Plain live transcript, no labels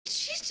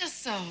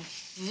just so,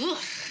 ugh.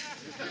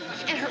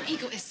 And her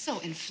ego is so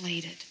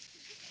inflated.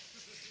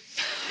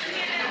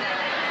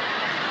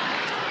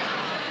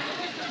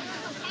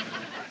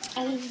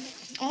 Oh,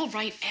 all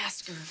right,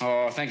 ask her.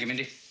 Oh, thank you,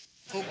 Mindy.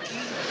 Okay.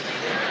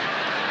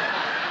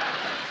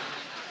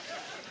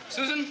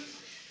 Susan,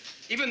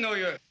 even though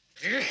you're...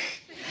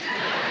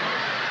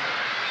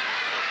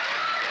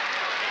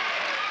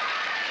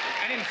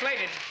 and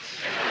inflated,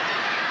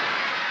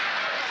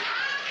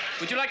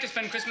 would you like to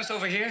spend Christmas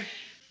over here?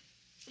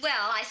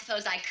 Well, I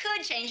suppose I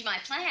could change my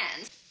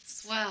plans.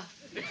 Swell.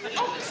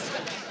 Oh,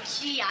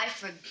 gee, I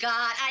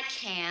forgot. I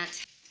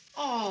can't.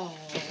 Oh,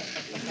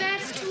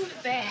 that's too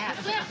bad.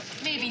 Well,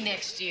 maybe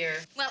next year.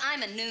 Well,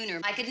 I'm a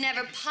nooner. I could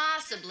never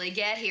possibly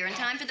get here in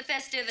time for the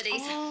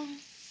festivities. Oh.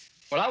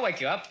 Well, I'll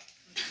wake you up.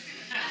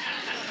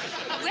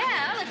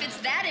 Well, if it's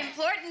that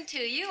important to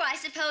you, I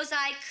suppose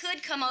I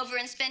could come over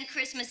and spend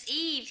Christmas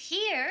Eve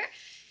here,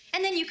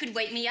 and then you could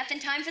wake me up in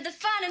time for the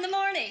fun in the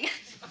morning.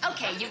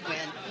 Okay, you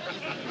win.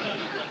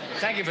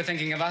 Thank you for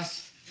thinking of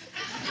us.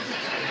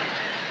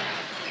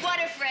 What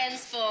are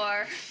friends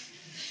for?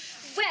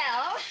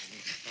 Well,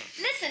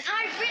 listen,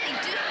 I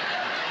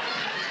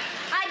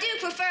do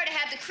prefer to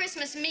have the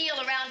Christmas meal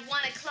around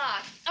 1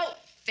 o'clock. Oh,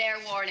 fair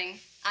warning,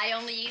 I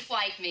only eat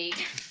white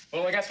meat.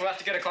 Well, I guess we'll have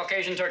to get a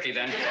Caucasian turkey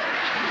then.